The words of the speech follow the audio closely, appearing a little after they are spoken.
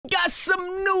got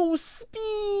some new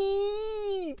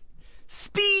speed.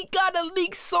 Speed got a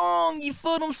leaked song, you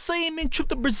feel what I'm saying, man? Trip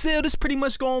to Brazil, this pretty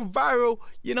much going viral,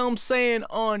 you know what I'm saying,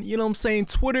 on, you know what I'm saying,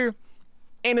 Twitter.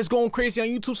 And it's going crazy on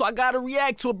YouTube, so I gotta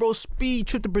react to it, bro. Speed,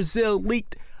 Trip to Brazil,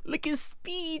 leaked. Look at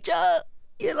Speed, y'all.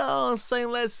 You know what I'm saying?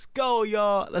 Let's go,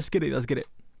 y'all. Let's get it, let's get it.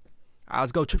 All right,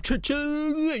 let's go.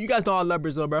 You guys know I love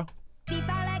Brazil, bro.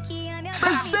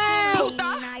 Brazil!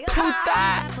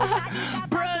 Puta!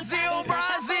 Brazil,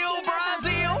 Brazil,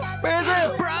 Brazil.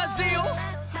 Brazil! Brazil.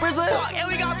 Brazil! Fuck,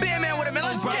 and we got Bandman with him, man.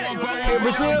 Let's get it. Okay,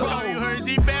 Brazil. You heard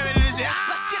deep Bandman in this shit.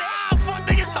 Let's get it. Fuck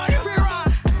niggas talking. Free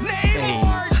run.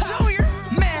 Neymar Jr.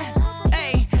 Man.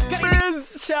 Hey.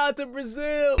 Shout out to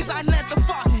Brazil. I let the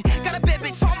fucking. Got a bad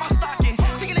bitch on my stocking.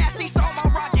 Chicken ass seats on my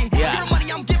rocket. Yeah. Give her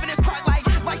money, I'm giving this crack like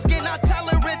skin, I tell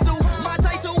her rental. My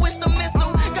title is the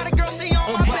mistle. Got a girl, she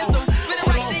on my pistol. Spin it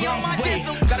right, she on my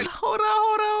pistol. Hold on.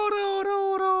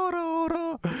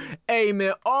 Hey,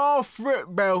 man, all fruit,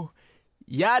 bro.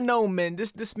 Y'all know, man,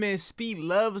 this man Speed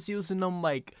loves using them,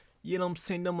 like, you know what I'm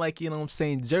saying, them, like, you know what I'm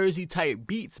saying, Jersey type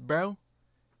beats, bro.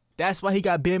 That's why he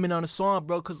got Bandman on the song,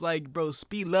 bro, because, like, bro,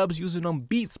 Speed loves using them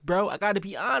beats, bro. I gotta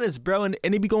be honest, bro, and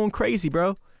they be going crazy,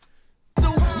 bro. You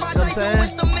know what I'm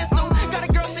saying? Got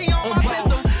a girl, she on my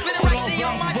pistol. Spin it right, she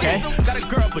on my pistol. Got a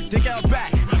girl, but dick out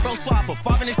back. Bro, swap a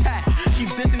 5 in his hat.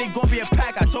 Keep this and they gon' be a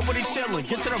pack. I told what he chillin',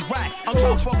 get to the racks. I'm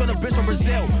tryna fuck on a bitch from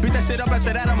Brazil. Beat that shit up,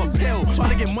 after that I'm a pill.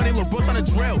 Tryna get money, little bro, tryna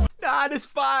drill. Nah, this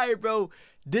fire, bro.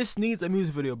 This needs a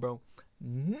music video, bro.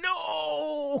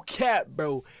 No cap,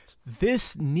 bro.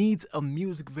 This needs a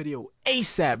music video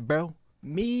ASAP, bro.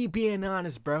 Me being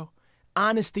honest, bro.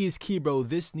 Honesty is key, bro.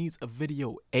 This needs a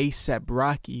video ASAP,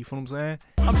 Rocky. You feel what I'm saying?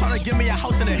 I'm tryna give me a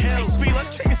house in the hills. Speed,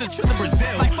 let's take us a trip to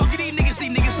Brazil. Like, fuck it, these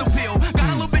niggas no pill. Got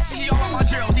a little bitch, she all on my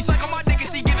drills. She's like on my dick and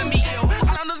she giving me ill.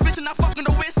 I don't know this bitch and not fucking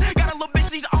the whiz. Got a little bitch,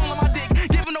 she's all on my dick.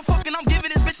 Giving no fucking, I'm giving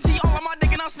this bitch and she all on my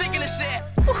dick and I'm speaking this shit.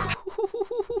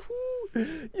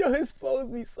 Yo, his flows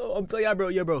me so. I'm telling y'all,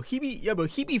 bro. He be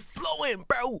flowing,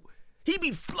 bro. He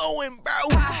be flowing, bro.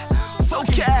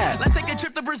 Okay. Let's take a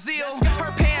trip to Brazil.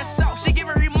 Her pants out. She give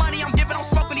her money. I'm giving. I'm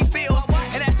smoking these pills.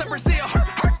 And that's the Brazil.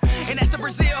 And that's the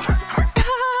Brazil.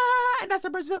 And that's the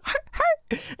Brazil.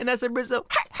 And that's the Brazil.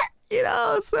 You know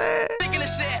what I'm saying? Thinking of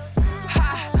shit.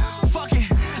 Fuck it.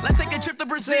 Let's take a trip to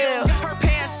Brazil. Her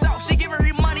pants out. She give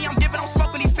her money. I'm giving. I'm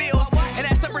smoking these pills. And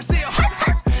that's the Brazil.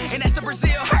 And that's the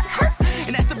Brazil.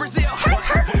 And that's the Brazil.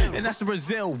 And that's the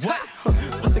Brazil. What?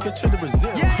 Let's take a trip to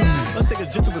Brazil. Yeah. Let's take a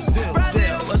trip to Brazil.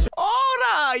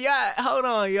 Hold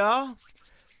on, y'all.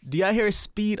 Do y'all hear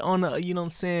Speed on the, you know what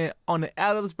I'm saying, on the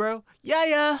albums, bro?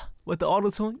 Yeah. With the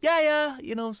auto-tune? Yeah.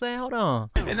 You know what I'm saying? Hold on.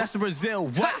 And that's the Brazil.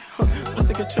 What? Let's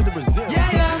take a trip to Brazil.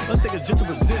 Yeah. Let's take a trip to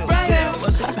Brazil. Damn.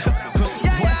 Let's take a trip to Brazil.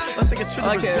 Let's take a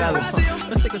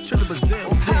trip to Brazil.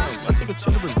 Damn. Let's take a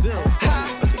trip to Brazil.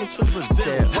 Let's take a trip to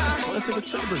Brazil. Let's take a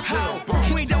trip to Brazil.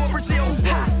 We ain't done with Brazil.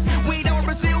 We ain't done with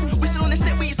Brazil. We still in the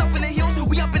shit. We up in the hills.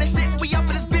 We up in the shit. We up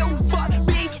in this bill. Fuck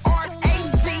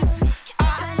BRAZIL.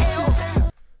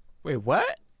 Wait,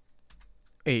 what?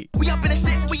 Hey. We up in the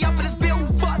shit. We up in this bill.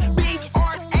 Fuck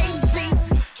BRAZIL.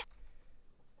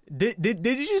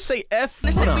 Did you just say F? We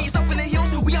up in the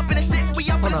hills. We up in the shit. We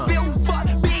up in this bill. Fuck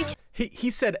BRAZIL. He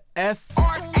said F.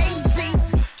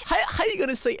 How you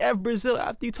gonna say F Brazil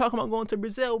after you talking about going to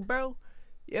Brazil, bro?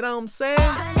 You know what I'm saying?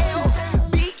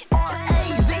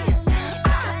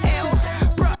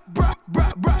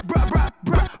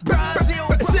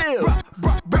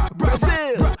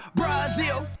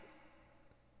 Brazil.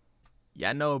 Yeah,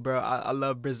 I know, bro. I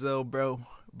love Brazil, bro.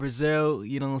 Brazil,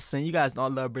 you know what I'm saying? You guys know I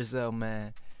love Brazil,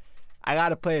 man. I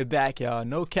gotta play it back, y'all.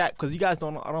 No cap, because you guys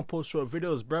I don't post short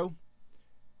videos, bro.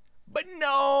 But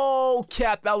no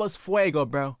cap, that was fuego,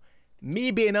 bro.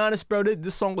 Me being honest, bro,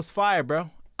 this song was fire,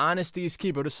 bro. Honesty is key,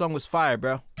 bro. This song was fire,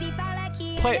 bro.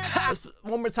 Play it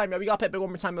one more time, y'all. We gotta play it back one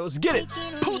more time, y'all. Let's get it.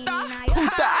 Puta.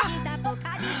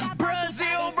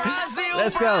 Brazil.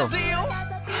 Let's go.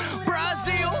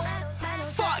 Brazil.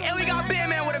 Fuck, and we got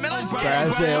Bandman with him, man. Let's get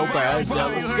it. Brazil. Let's go.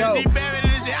 Let's get it.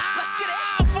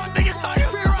 Fuck niggas talking.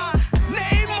 Free run.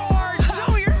 Neymar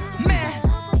Jr. Man.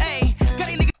 Hey, got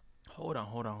these niggas. Hold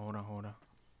on.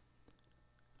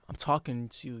 I'm talking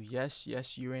to you. Yes,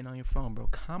 you ain't on your phone, bro.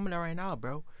 Comment right now,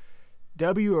 bro.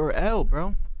 W or L,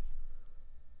 bro.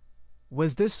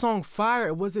 Was this song fire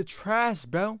or was it trash,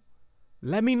 bro?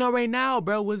 Let me know right now,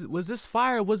 bro. Was this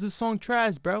fire or was this song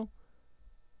trash, bro?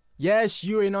 Yes,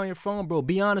 you ain't on your phone, bro.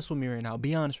 Be honest with me right now.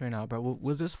 Be honest right now, bro.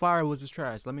 Was this fire or was this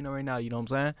trash? Let me know right now. You know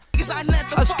what I'm saying?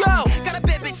 Let's go. Got a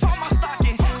bad bitch on my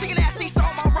stocking. Chicken ass seats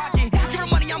on my rocket. Give her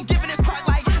money, I'm giving this crack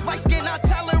like skin, I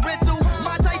tell her rental.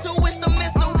 My title is the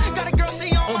mistle. Got a girl,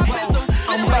 she on my pistol.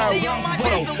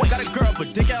 Got a girl,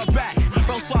 but dick out back.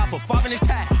 Bro, swap for 5 in his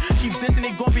hat. Keep this and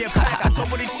he gon' be a pack. I told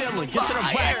what he chillin', get to the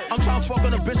racks. I'm tryna fuck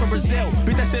on a bitch from Brazil.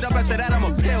 Beat that shit up after that, I'm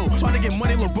a pill. Tryna get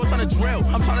money, little bro tryna drill.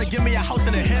 I'm tryna give me a house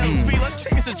in the hills. Speed, let's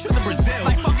take us a trip to Brazil.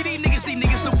 Like fuck it, these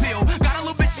niggas no pill. Got a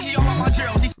little bitch, she all on my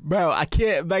drill. Bro, I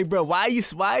can't, like, bro, why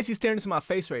is he staring into my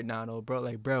face right now, though, bro?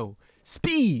 Like, bro,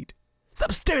 Speed,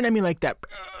 stop staring at me like that, bro.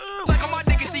 Like on my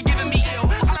dick and she giving me ill.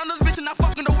 I don't know this bitch and not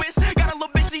fucking the whiz. Got a little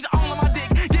bitch, she's all on my dick.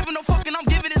 Giving no fucking, I'm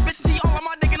giving this bitch and she all on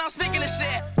my dick and I'm speaking this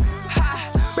shit.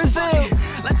 Ha, Brazil.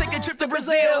 Let's take a trip to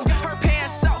Brazil. Her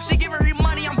pants out, she giving her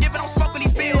money, I'm giving, I'm smoking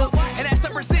these pills. And that's the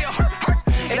Brazil,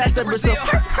 and that's the Brazil,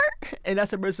 and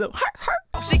that's the Brazil,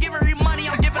 she giving her money,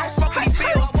 I'm giving, I'm smoking these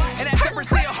pills. And that's the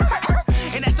Brazil,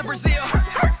 and that's the Brazil,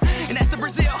 and that's the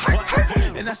Brazil,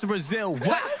 and that's the Brazil.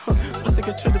 What? Let's take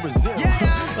a trip to Brazil.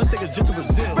 Yeah. Let's take a trip to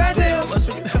Brazil. Brazil.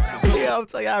 Yeah, I'm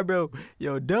telling y'all, bro.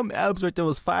 Yo, dumb albums right there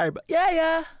was fire, but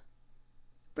yeah.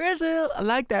 Brazil, I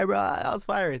like that, bro. That was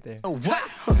fire right there. What?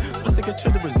 Let's take a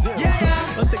trip to Brazil.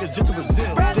 Yeah. Let's take a trip to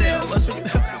Brazil. Brazil. Let's take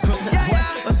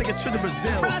a trip to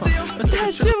Brazil.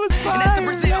 That shit was fire. And that's the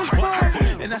Brazil.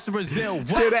 And that's the Brazil. What?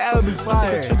 Dude, that album is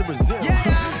fire. Let's take a trip to Brazil.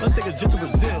 Yeah. Let's take a trip to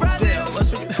Brazil. Brazil. Let's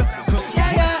take a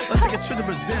trip to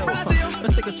Brazil.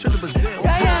 Let's take a trip to Brazil.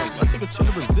 Let's take a trip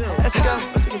to Brazil. Let's go.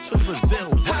 Let's take a trip to Brazil.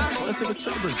 Let's take a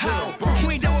trip to Brazil.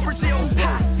 We ain't done with Brazil.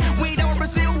 We ain't done with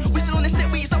Brazil. We still in the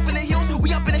shit. We up in the hills.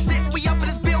 We up in the shit. We up in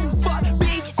this bill. Fuck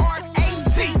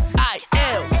B-R-A-Z-I-L.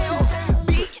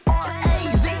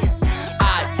 B-R-A-Z-I-L.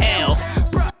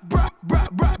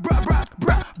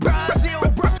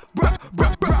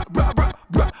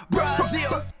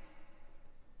 Brazil.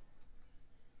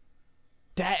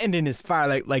 That ending is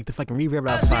fire, like the fucking reverb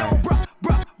that was fire.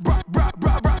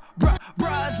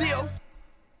 Brazil.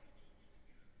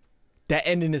 That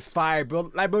ending is fire,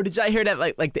 bro. Like, bro, did y'all hear that?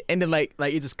 Like the ending, like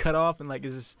it just cut off and like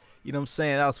it's just, you know what I'm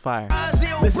saying? That was fire.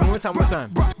 Listen, one more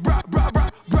time.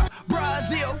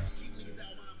 Brazil.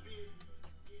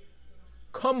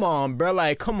 Come on, bro.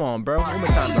 Like, come on, bro. One more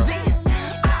time, bro.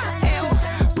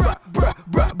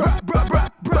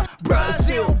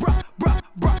 Brazil.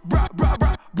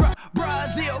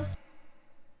 Brazil.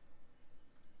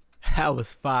 That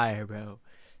was fire, bro.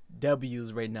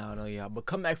 W's right now, though, y'all. But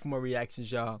come back for more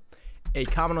reactions, y'all. Hey,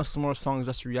 comment on some more songs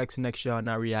just to react to next, y'all.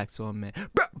 Not react to them, man.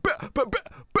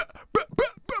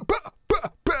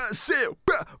 Brazil.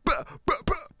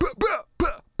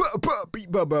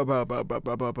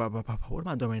 What am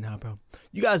I doing right now, bro?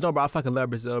 You guys know, bro, I fucking love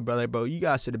Brazil, bro. Like, bro, you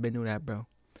guys should have been doing that, bro.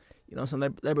 You know what I'm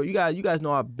saying? Like, bro, you guys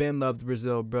know I've been loved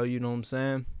Brazil, bro. You know what I'm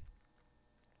saying?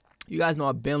 You guys know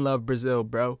I've been loved Brazil,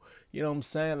 bro. You know what I'm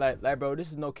saying? Like, bro,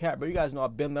 this is no cap, bro. You guys know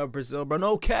I've been loved Brazil, bro.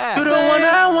 No cap. You the one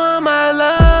I want, my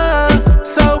love.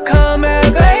 So come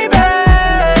here, baby.